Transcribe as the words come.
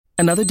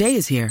Another day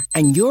is here,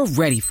 and you're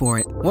ready for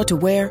it. What to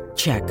wear?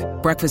 Check.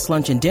 Breakfast,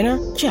 lunch, and dinner?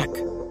 Check.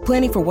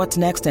 Planning for what's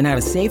next and how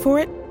to save for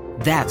it?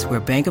 That's where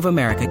Bank of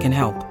America can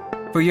help.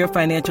 For your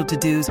financial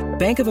to-dos,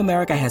 Bank of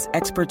America has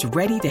experts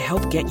ready to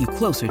help get you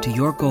closer to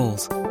your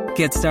goals.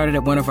 Get started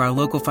at one of our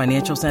local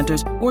financial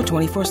centers or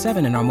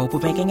 24/7 in our mobile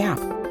banking app.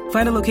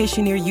 Find a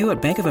location near you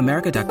at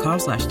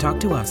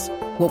bankofamerica.com/talktous.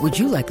 What would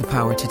you like the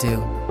power to do?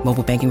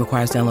 Mobile banking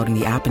requires downloading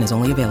the app and is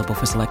only available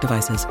for select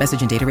devices.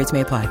 Message and data rates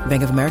may apply.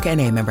 Bank of America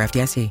N.A., member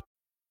FDIC.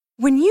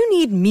 When you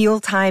need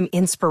mealtime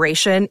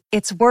inspiration,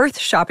 it's worth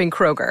shopping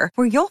Kroger,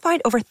 where you'll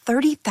find over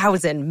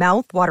 30,000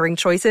 mouth-watering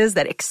choices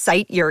that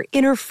excite your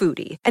inner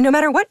foodie. And no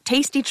matter what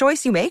tasty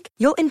choice you make,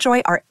 you'll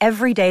enjoy our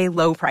everyday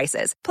low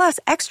prices, plus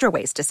extra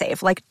ways to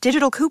save, like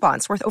digital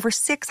coupons worth over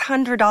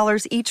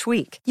 $600 each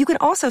week. You can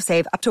also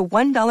save up to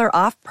 $1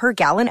 off per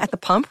gallon at the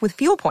pump with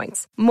fuel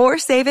points. More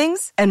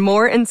savings and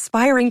more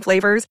inspiring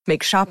flavors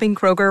make shopping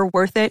Kroger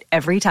worth it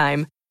every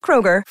time.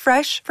 Kroger,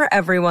 fresh for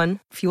everyone.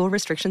 Fuel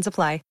restrictions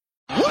apply.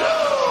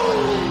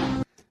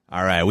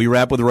 All right, we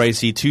wrap with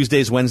Royce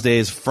Tuesdays,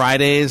 Wednesdays,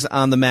 Fridays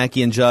on the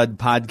Mackey and Judd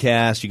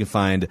podcast. You can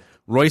find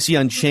Royce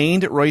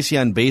Unchained, Royce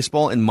on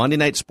Baseball, and Monday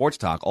Night Sports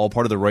Talk, all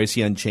part of the Royce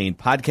Unchained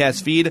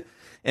podcast feed.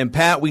 And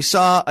Pat, we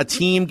saw a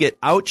team get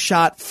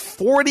outshot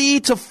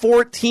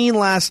 40-14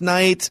 last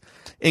night,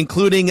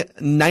 including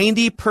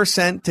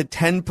 90% to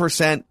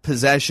 10%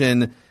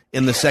 possession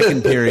in the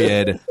second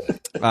period.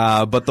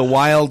 But the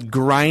Wild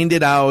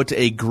grinded out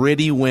a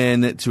gritty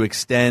win to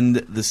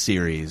extend the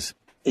series.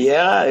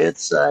 Yeah,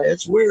 it's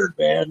weird,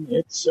 man.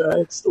 It's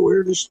the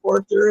weirdest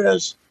sport there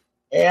is,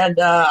 and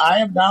I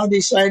have now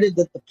decided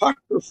that the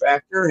pucker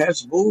factor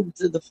has moved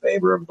to the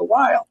favor of the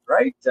Wild.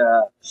 Right?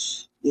 The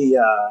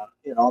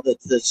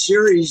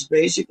series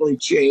basically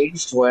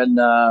changed when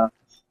the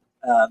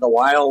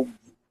Wild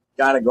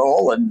got a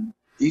goal, and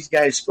these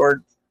guys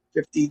scored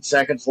 15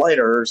 seconds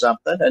later or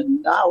something.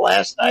 And now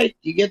last night,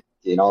 you get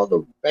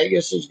the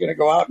Vegas is going to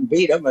go out and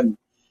beat them, and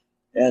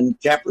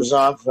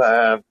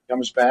Kaprizov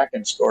comes back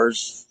and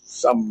scores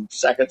some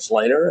seconds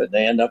later, and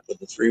they end up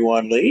with a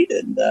 3-1 lead.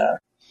 And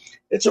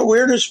it's the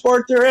weirdest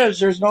sport there is.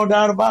 There's no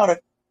doubt about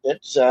it.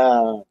 It's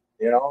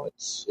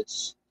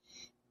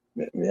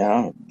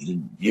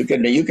you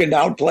can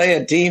outplay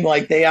a team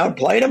like they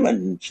outplayed them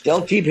and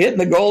still keep hitting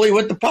the goalie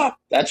with the puck.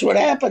 That's what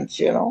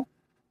happens,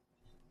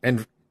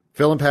 And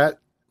Phil and Pat,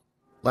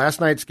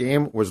 last night's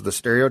game was the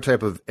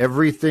stereotype of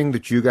everything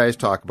that you guys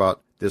talk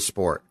about this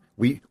sport.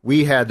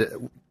 We had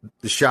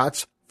the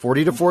shots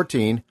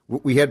 40-14.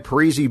 We had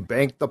Parise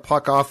bank the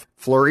puck off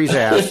Fleury's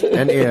ass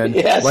and in.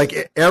 Yes.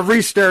 Like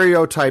every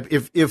stereotype.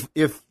 If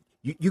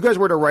you guys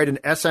were to write an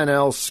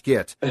SNL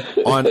skit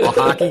on a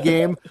hockey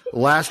game,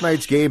 last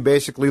night's game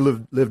basically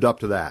lived up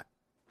to that.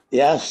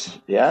 Yes,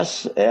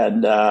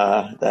 and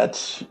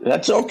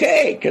that's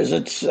okay because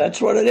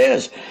that's what it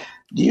is.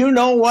 Do you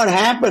know what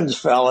happens,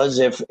 fellas,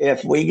 if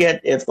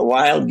the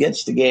Wild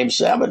gets to Game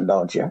 7?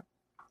 Don't you?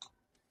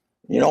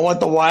 You know what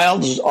the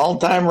Wild's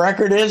all-time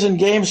record is in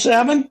Game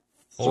 7?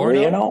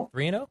 3-0.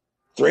 3-0?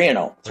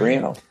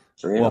 3-0.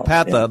 Well,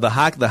 Pat,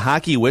 the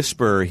hockey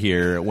whisperer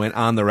here went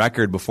on the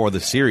record before the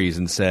series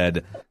and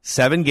said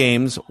 7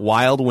 games,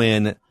 Wild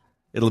win.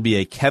 It'll be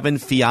a Kevin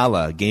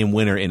Fiala game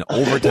winner in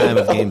overtime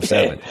of Game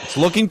 7. It's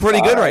looking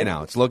pretty good right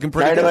now. It's looking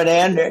pretty good.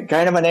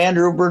 Kind of an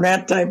Andrew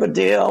Burnett type of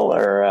deal,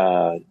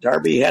 or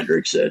Darby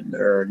Hendrickson,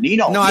 or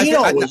Nino. No, I think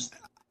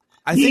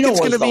it's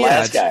going to be the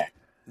last guy.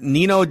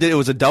 Nino did. It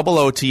was a double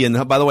OT,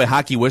 and by the way,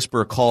 Hockey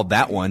Whisperer called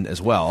that one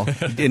as well,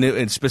 and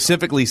it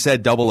specifically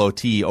said double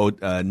OT. Nino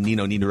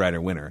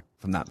Niederreiter winner,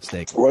 if I'm not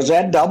mistaken. Was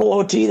that double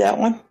OT? That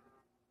one?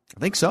 I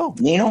think so.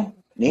 Nino?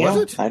 Was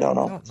it? I don't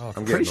know.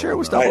 I'm pretty sure it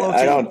was double OT.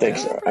 I don't think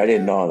so. I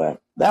didn't know that.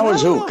 That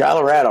was who?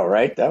 Colorado,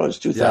 right? That was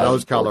 2000. Yeah, that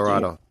was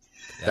Colorado.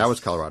 Yes. That was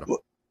Colorado.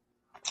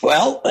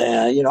 Well,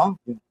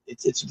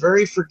 it's a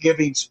very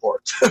forgiving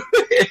sport.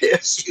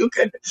 You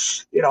can,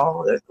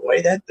 the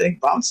way that thing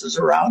bounces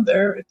around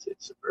there,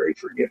 it's a very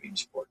forgiving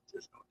sport.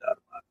 There's no doubt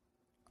about it.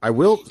 I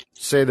will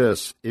say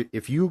this: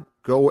 if you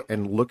go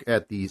and look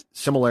at the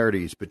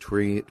similarities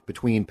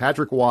between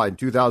Patrick Waugh in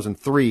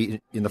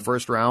 2003 in the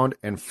first round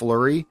and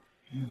Fleury,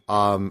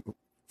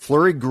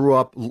 Fleury grew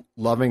up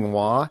loving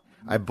Waugh.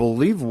 I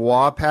believe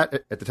Waugh,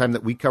 Pat, at the time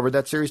that we covered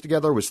that series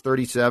together, was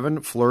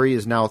 37. Fleury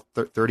is now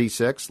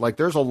 36. Like,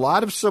 there's a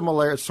lot of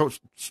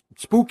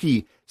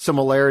spooky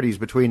similarities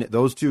between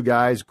those two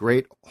guys,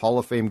 great Hall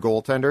of Fame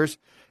goaltenders.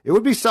 It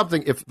would be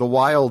something if the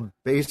Wild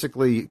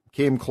basically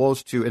came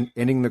close to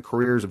ending the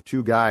careers of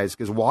two guys,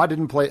 because Waugh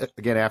didn't play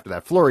again after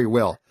that. Fleury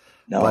will.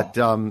 No. But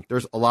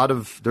there's a lot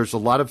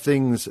of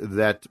things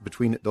that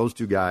between those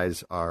two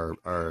guys are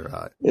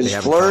is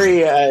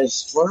Fleury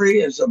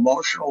as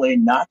emotionally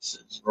nuts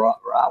as Raw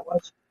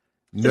was?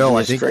 No,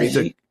 I think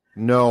crazy.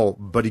 No,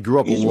 but he grew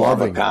up he's loving more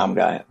of a calm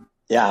guy.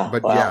 Yeah,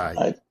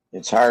 but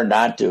it's hard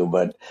not to.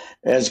 But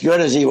as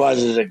good as he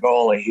was as a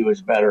goalie, he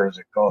was better as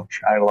a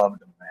coach. I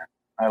loved him, man.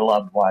 I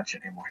loved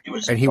watching him.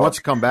 He wants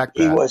to come back.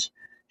 Pat.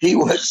 He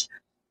was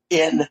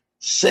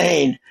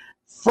insane.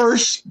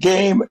 First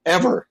game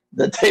ever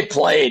that they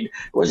played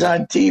was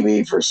on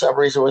TV for some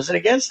reason. Was it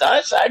against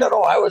us? I don't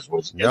know.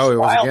 No, it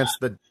was against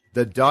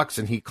the Ducks,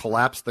 and he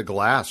collapsed the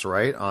glass,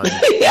 right?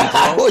 Yeah,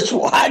 I was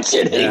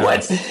watching.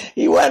 Yes.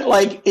 He went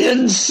like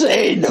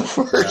insane the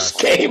first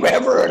game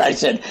ever, and I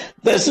said,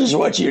 "This is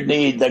what you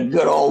need, the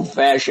good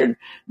old-fashioned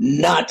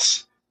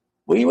nuts."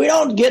 We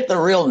don't get the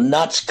real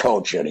nuts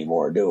coach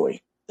anymore, do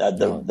we?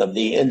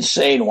 The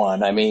insane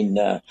one. I mean,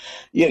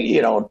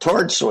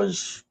 Torts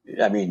was,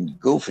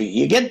 goofy.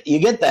 You get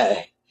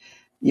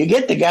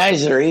the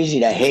guys that are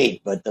easy to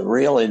hate, but the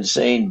real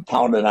insane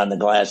pounded on the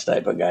glass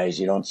type of guys,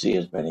 you don't see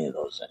as many of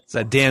those anymore. It's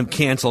that damn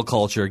cancel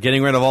culture,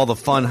 getting rid of all the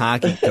fun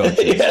hockey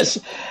coaches. Yes.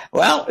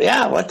 Well,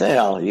 yeah. What the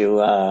hell? You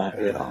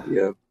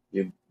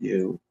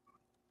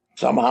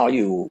somehow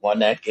you won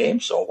that game,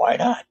 so why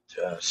not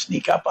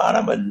sneak up on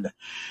them? And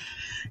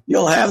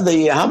you'll have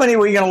how many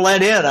were you going to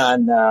let in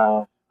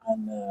on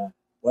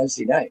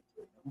Wednesday night?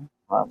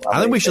 I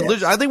think we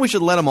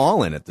should let them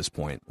all in at this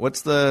point.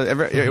 What's we're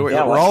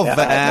all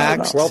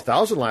vaxxed.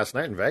 12,000 last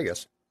night in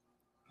Vegas.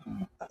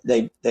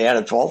 They had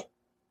a 12?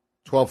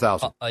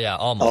 12,000. Yeah,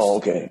 almost. Oh,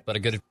 okay. But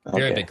a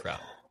very big crowd.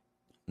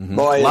 Mm-hmm.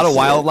 Boy, a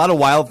lot of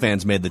Wild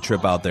fans made the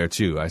trip out there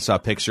too. I saw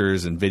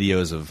pictures and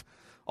videos of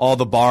all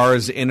the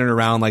bars in and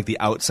around like the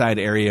outside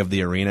area of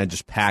the arena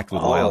just packed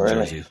with Wild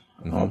jerseys.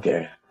 Mm-hmm.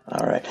 Okay.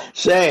 All right.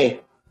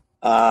 Say,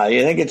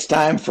 you think it's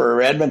time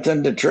for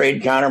Edmonton to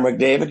trade Connor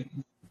McDavid?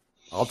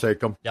 I'll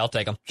take him. Yeah, I'll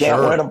take him. Can't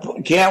win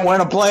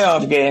a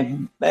playoff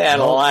game. Man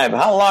alive.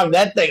 How long?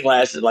 That thing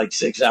lasted like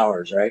 6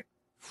 hours, right?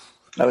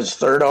 That was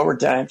third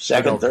overtime,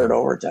 third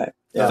overtime.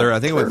 Yeah, I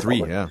think it went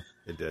 3, yeah.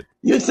 It did.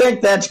 You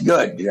think that's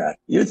good, John?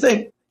 You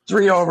think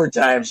 3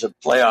 overtimes of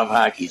playoff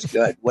hockey's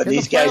good? When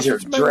these guys are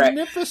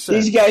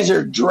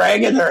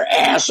dragging their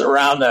ass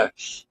around the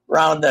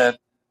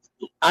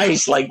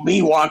ice like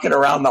me walking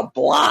around the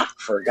block,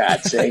 for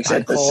God's sakes.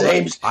 At the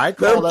same,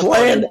 they're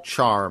playing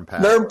charm.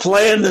 Pat. They're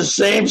playing the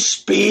same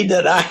speed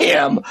that I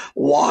am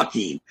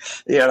walking.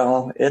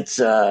 It's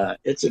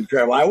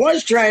incredible. I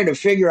was trying to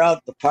figure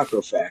out the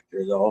pucker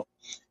factor though,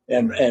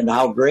 and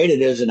how great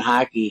it is in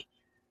hockey.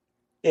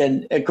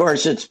 And of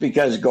course, it's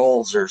because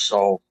goals are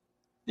so,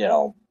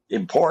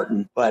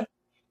 important. But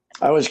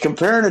I was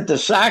comparing it to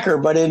soccer.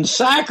 But in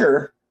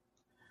soccer,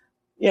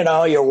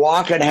 you're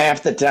walking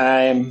half the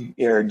time,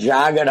 you're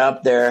jogging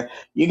up there.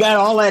 You got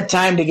all that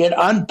time to get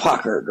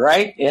unpuckered,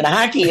 right? In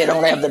hockey, you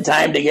don't have the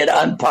time to get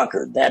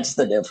unpuckered. That's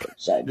the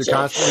difference. You're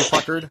constantly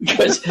puckered?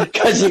 Because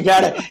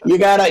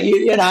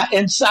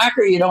in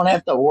soccer, you don't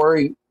have to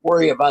worry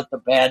about the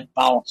bad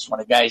bounce when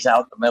a guy's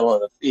out in the middle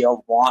of the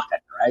field walking,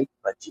 right?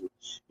 But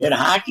in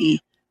hockey,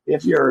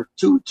 if you're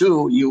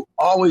 2-2, you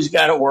always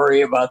got to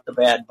worry about the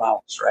bad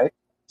bounce, right?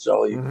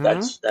 So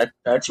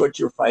that's what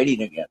you're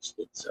fighting against.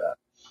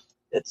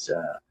 It's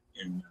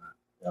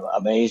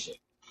amazing.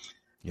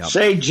 Yep.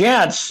 Say,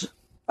 gents,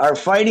 our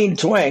Fighting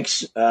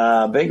Twinks,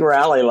 big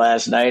rally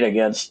last night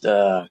against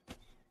the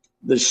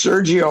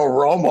Sergio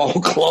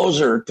Romo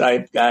closer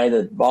type guy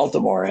that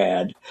Baltimore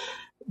had.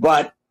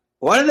 But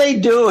what do they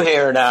do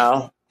here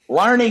now?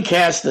 Larney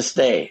has to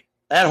stay.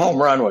 That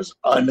home run was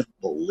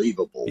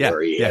unbelievable. Yeah,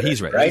 where he hit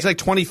he's it, right. He's like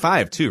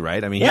 25 too,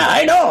 right? I mean,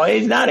 I know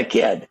he's not a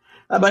kid.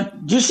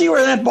 But do you see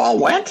where that ball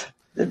went?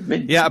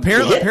 Yeah,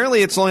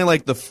 apparently it's only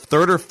like the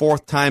third or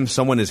fourth time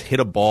someone has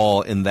hit a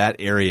ball in that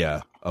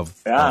area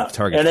of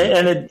target.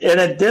 And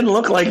it didn't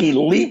look like he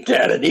leaped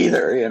at it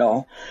either,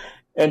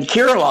 And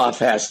Kirilloff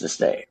has to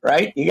stay,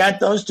 right? You got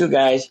those two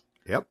guys.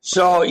 Yep.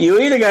 So you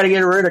either got to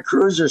get rid of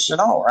Cruz or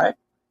Sano, right?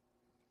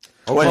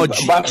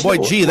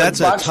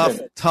 That's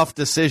a tough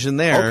decision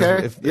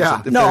there. Okay.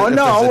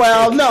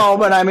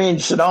 But I mean,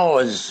 Sano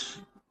is,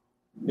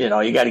 you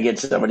got to get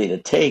somebody to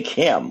take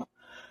him.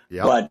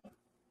 Yep. But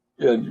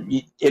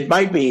it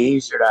might be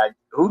easier to.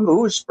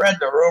 Who spread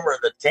the rumor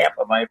that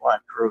Tampa might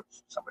want Cruz?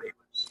 Somebody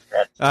was.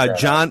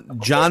 John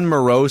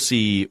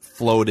Morosi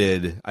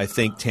floated, I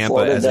think, Tampa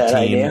as a team.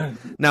 Idea.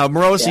 Now,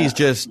 Morosi's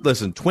just,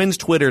 listen, Twins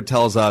Twitter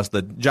tells us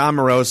that John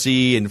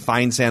Morosi and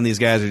Feinsand, these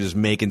guys are just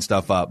making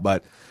stuff up.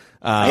 But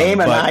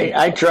Heyman,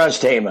 I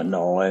trust Heyman,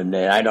 though, and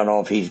I don't know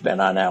if he's been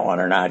on that one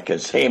or not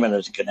because Heyman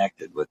is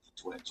connected with the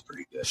Twins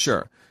pretty good.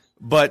 Sure.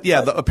 But,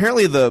 yeah,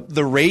 apparently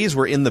the Rays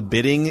were in the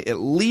bidding at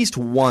least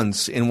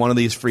once in one of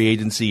these free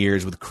agency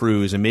years with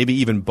Cruz, and maybe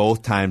even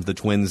both times the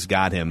Twins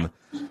got him.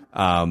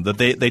 That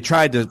they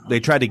tried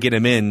to get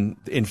him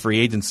in free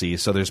agency,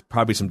 so there's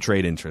probably some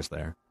trade interest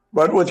there.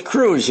 But with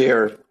Cruz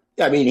here,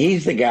 I mean,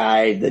 he's the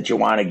guy that you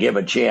want to give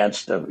a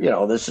chance to,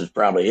 this is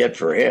probably it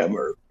for him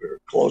or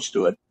close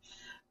to it.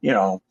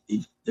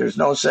 There's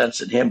no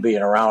sense in him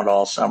being around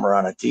all summer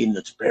on a team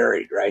that's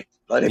buried, right?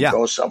 Let him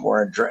go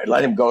somewhere and try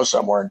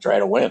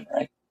to win,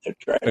 right?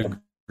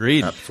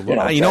 Agreed.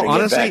 Absolutely.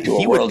 Honestly,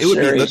 it would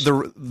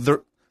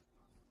be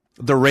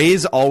the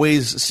Rays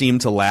always seem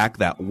to lack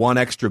that one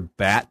extra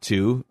bat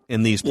too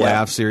in these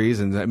playoff series,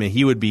 and I mean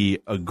he would be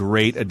a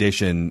great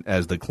addition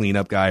as the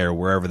cleanup guy or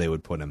wherever they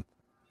would put him.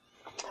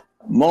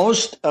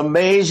 Most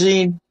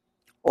amazing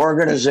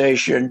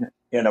organization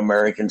in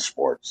American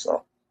sports,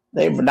 though.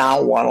 They've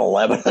now won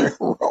 11 in a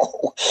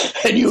row.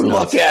 And you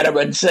look at them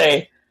and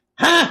say,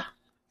 huh?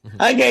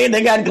 Okay,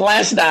 they got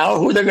Glass now,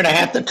 who they're going to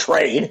have to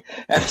trade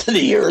after the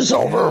year's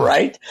over,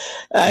 right?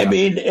 I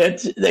mean,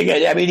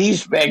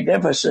 he's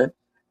magnificent.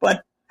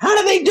 But how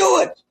do they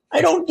do it?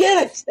 I don't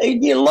get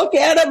it. You look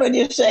at him and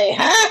you say,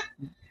 huh?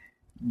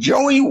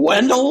 Joey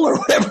Wendell or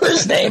whatever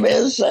his name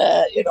is,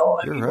 right.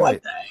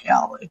 What the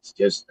hell? It's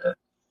just,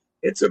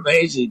 it's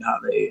amazing how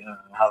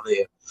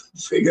they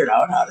figured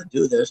out how to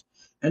do this.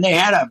 And they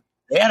had a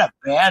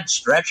bad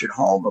stretch at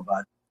home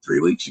about 3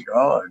 weeks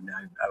ago, and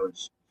I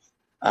was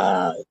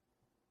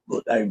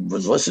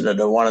listening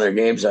to one of their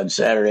games on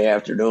Saturday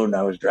afternoon.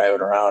 I was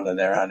driving around, and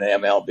they're on the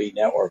MLB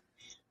Network,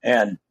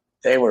 and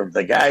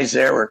the guys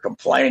there were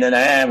complaining,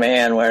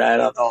 man, where I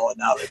don't know, and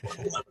now they've won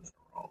 11 in a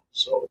row.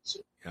 So it's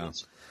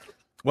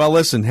well,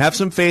 listen, have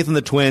some faith in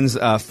the Twins.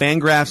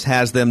 Fangraphs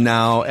has them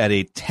now at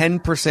a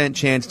 10%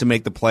 chance to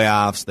make the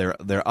playoffs.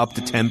 They're up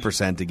to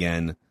 10%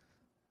 again.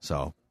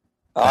 So.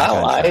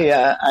 Well,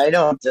 I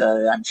don't.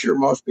 I'm sure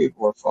most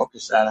people are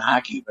focused on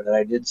hockey, but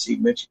I did see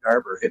Mitch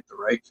Garber hit the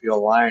right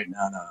field line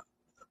on a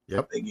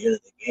big hit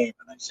of the game,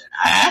 and I said,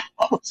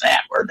 what was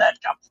that? Where'd that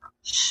come from?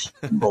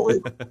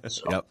 Unbelievable.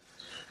 So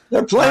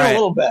they're playing a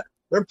little better.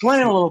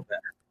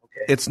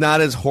 Okay. It's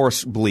not as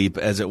horse bleep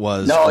as it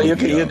was. No, you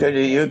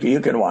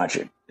can watch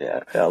it.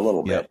 Yeah, a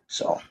little bit.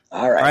 So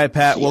all right,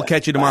 Pat. We'll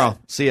catch you tomorrow. Bye.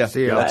 See ya.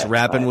 Let's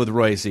wrapping Bye. With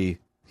Royce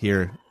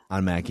here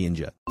on Mackey and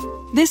Judd.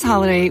 This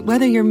holiday,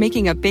 whether you're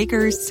making a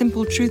Baker's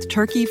Simple Truth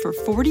turkey for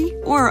 40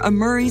 or a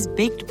Murray's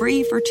Baked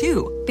Brie for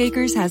 2,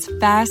 Baker's has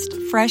fast,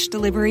 fresh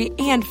delivery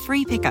and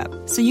free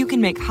pickup, so you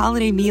can make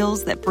holiday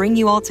meals that bring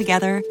you all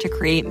together to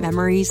create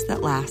memories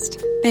that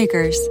last.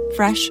 Baker's,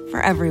 fresh for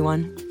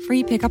everyone.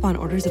 Free pickup on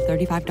orders of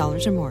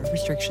 $35 or more.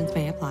 Restrictions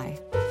may apply.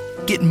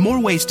 Get more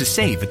ways to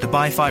save at the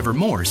Buy 5 or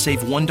More Save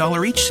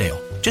 $1 each sale.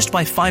 Just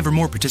buy 5 or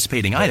more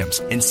participating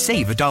items and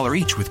save $1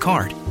 each with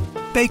card.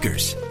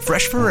 Baker's,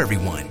 fresh for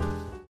everyone.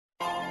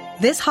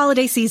 This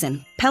holiday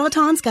season,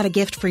 Peloton's got a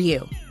gift for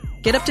you.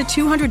 Get up to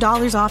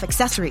 $200 off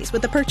accessories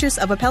with the purchase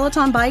of a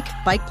Peloton bike,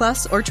 Bike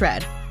Plus, or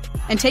Tread.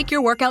 And take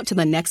your workout to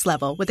the next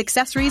level with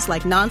accessories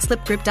like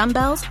non-slip grip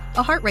dumbbells,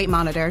 a heart rate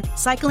monitor,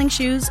 cycling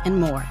shoes,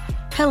 and more.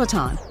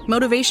 Peloton,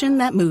 motivation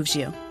that moves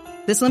you.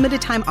 This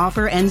limited time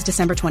offer ends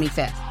December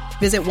 25th.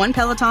 Visit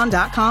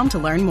onepeloton.com to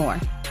learn more.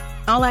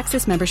 All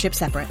access membership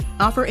separate.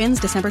 Offer ends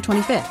December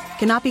 25th.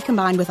 Cannot be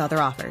combined with other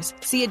offers.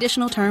 See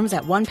additional terms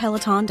at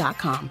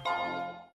onepeloton.com.